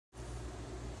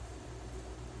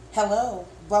Hello,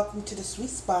 welcome to the Sweet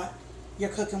Spot. You're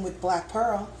cooking with Black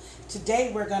Pearl. Today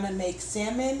we're going to make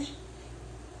salmon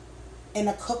in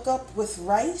a cook-up with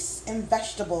rice and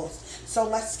vegetables. So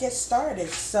let's get started.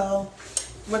 So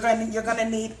you're going to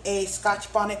need a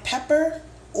Scotch bonnet pepper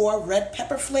or red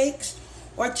pepper flakes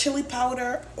or chili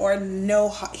powder or no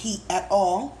hot heat at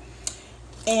all.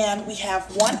 And we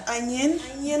have one onion.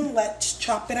 Let's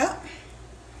chop it up.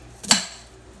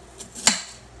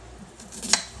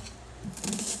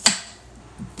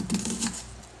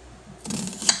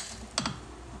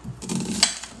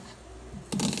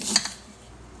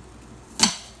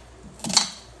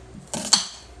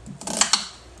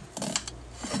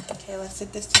 Okay, let's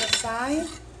set this to the side.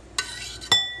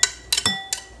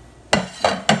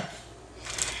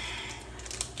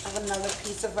 I have another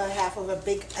piece of half of a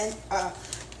big,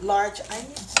 large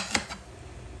onion.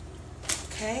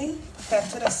 Okay, put that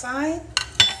to the side.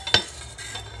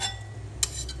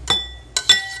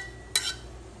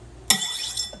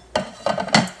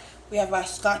 We have our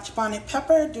Scotch bonnet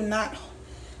pepper. Do not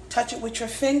touch it with your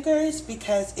fingers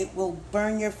because it will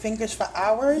burn your fingers for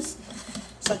hours.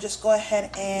 So just go ahead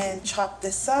and chop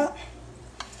this up.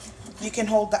 You can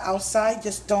hold the outside,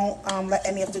 just don't let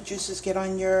any of the juices get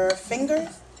on your fingers.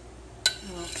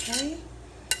 Okay,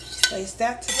 place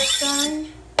that to the side.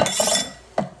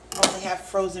 Only have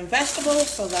frozen vegetables,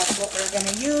 so that's what we're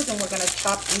going to use, and we're going to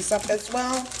chop these up as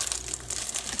well.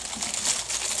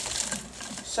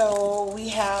 So we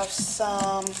have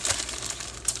some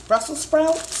Brussels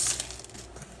sprouts.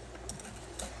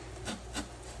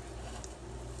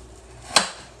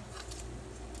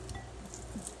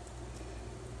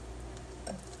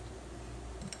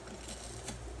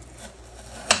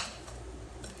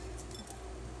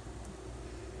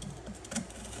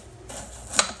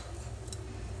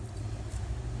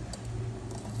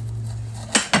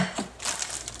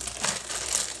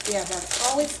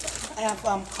 I have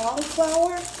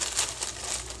cauliflower.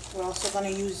 We're also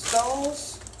going to use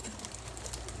those.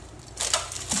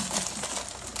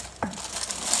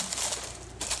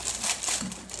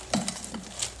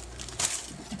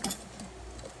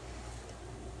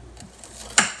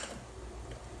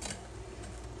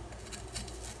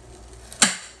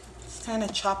 Just kind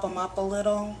of chop them up a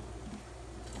little.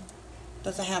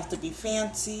 Doesn't have to be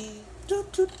fancy.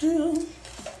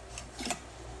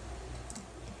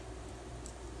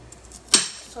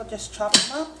 So just chop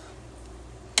them up.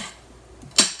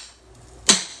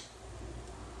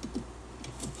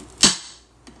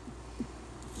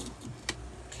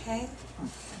 Okay,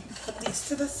 put these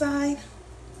to the side.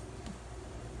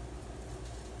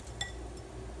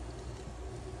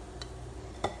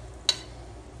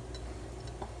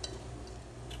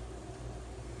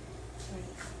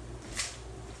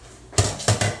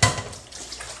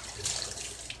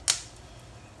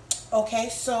 Okay,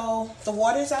 so the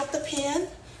water's out the pan.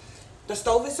 The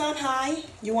stove is on high.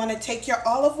 You want to take your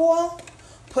olive oil,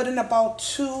 put in about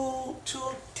two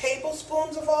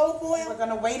tablespoons of olive oil. We're going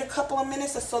to wait a couple of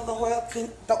minutes so the oil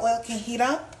can heat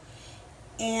up.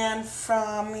 And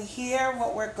from here,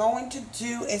 what we're going to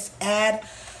do is add,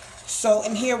 so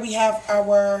in here we have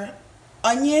our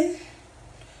onion,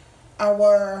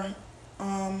 our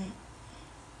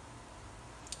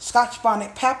Scotch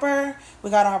bonnet pepper, we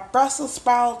got our Brussels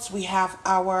sprouts, we have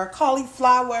our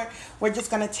cauliflower. We're just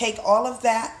going to take all of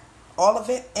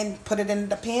it, and put it in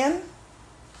the pan.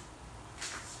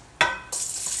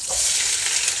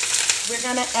 We're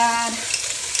going to add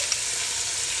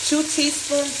 2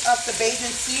 teaspoons of the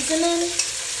Bajan seasoning.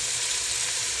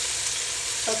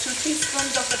 So 2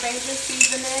 teaspoons of the Bajan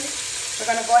seasoning. We're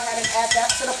going to go ahead and add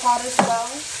that to the pot as well.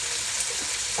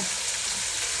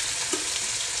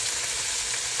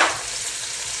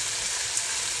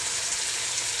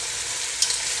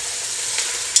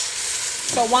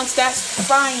 So once that's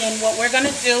frying, what we're going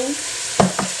to do,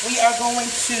 we are going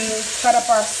to cut up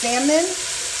our salmon.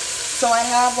 So I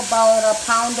have about a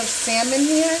pound of salmon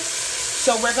here.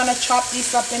 So we're going to chop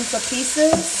these up into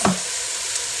pieces.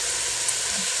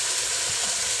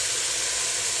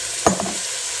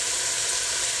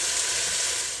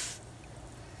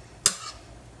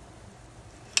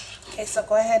 Okay, so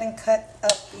go ahead and cut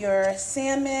up your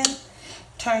salmon.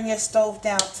 Turn your stove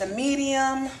down to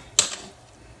medium.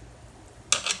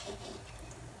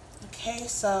 Okay,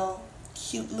 so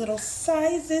cute little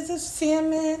sizes of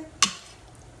salmon.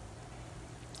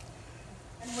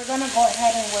 And we're going to go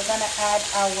ahead and we're going to add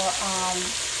our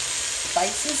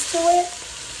spices to it.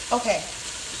 Okay,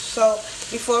 so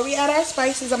before we add our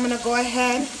spices, I'm going to go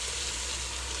ahead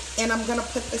and I'm going to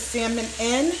put the salmon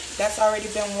in. That's already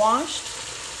been washed.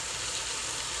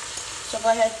 So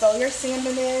go ahead, throw your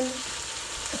salmon in.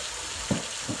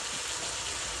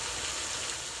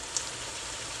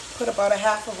 put about a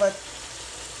half of a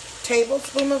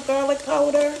tablespoon of garlic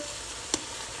powder.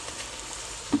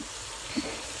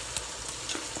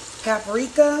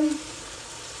 Paprika.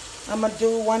 I'm going to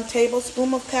do 1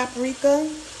 tablespoon of paprika.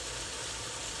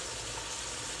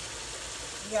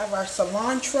 We have our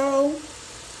cilantro.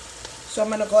 So I'm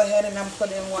going to go ahead and I'm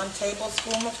putting 1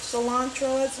 tablespoon of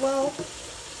cilantro as well.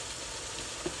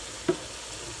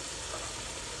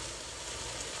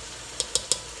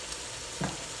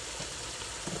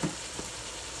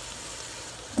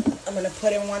 I'm going to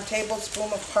put in 1 tablespoon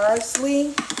of parsley.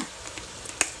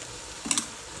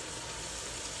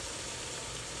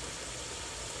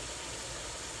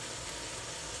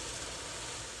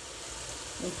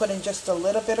 And put in just a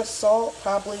little bit of salt,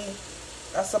 probably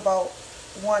that's about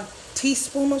 1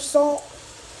 teaspoon of salt.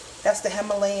 That's the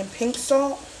Himalayan pink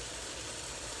salt.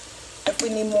 If we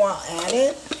need more, I'll add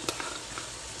it.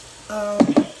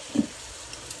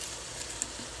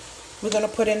 We're going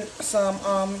to put in some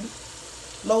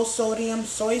low sodium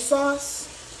soy sauce.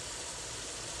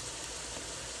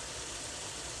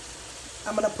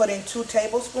 I'm going to put in 2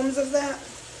 tablespoons of that.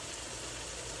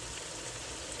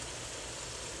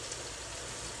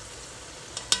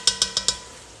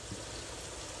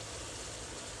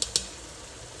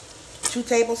 Two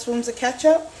tablespoons of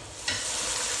ketchup.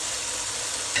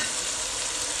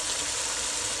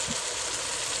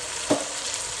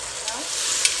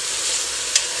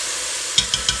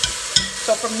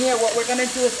 So from here, what we're going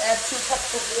to do is add 2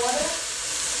 cups of water.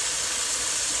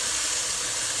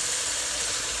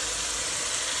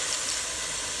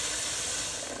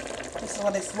 This is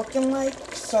what it's looking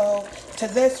like. So to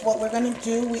this, what we're going to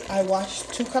do, I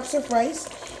washed 2 cups of rice,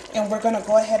 and we're going to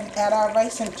go ahead and add our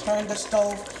rice and turn the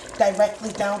stove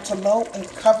directly down to low and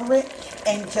cover it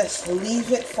and just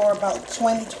leave it for about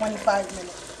 20-25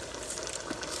 minutes.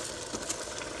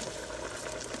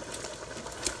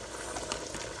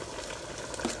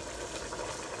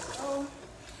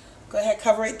 Go ahead,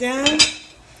 cover it down.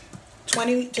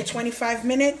 20 to 25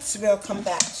 minutes, we'll come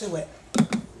back to it.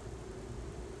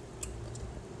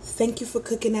 Thank you for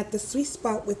cooking at the Sweet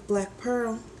Spot with Black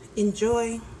Pearl.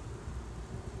 Enjoy.